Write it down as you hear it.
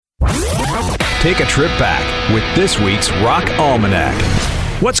Take a trip back with this week's Rock Almanac.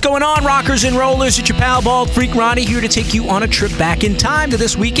 What's going on, rockers and rollers? It's your pal Bald Freak Ronnie here to take you on a trip back in time to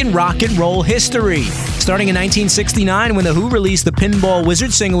this week in rock and roll history. Starting in 1969, when The Who released the Pinball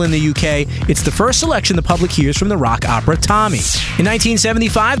Wizard single in the UK, it's the first selection the public hears from the rock opera Tommy. In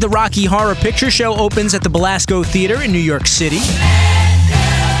 1975, the Rocky Horror Picture Show opens at the Belasco Theater in New York City.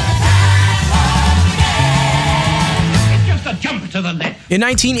 In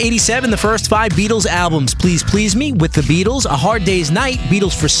 1987, the first 5 Beatles albums, Please Please Me, With the Beatles, A Hard Day's Night,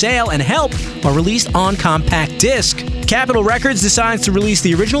 Beatles for Sale, and Help, are released on compact disc. Capitol Records decides to release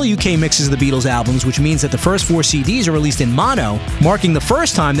the original UK mixes of the Beatles albums, which means that the first 4 CDs are released in mono, marking the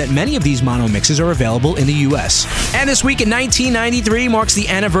first time that many of these mono mixes are available in the US. And this week in 1993 marks the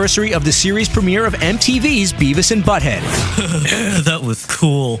anniversary of the series premiere of MTV's Beavis and Butthead. That was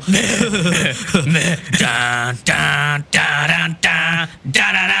cool.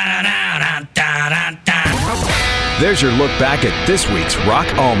 There's your look back at this week's Rock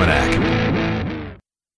Almanac.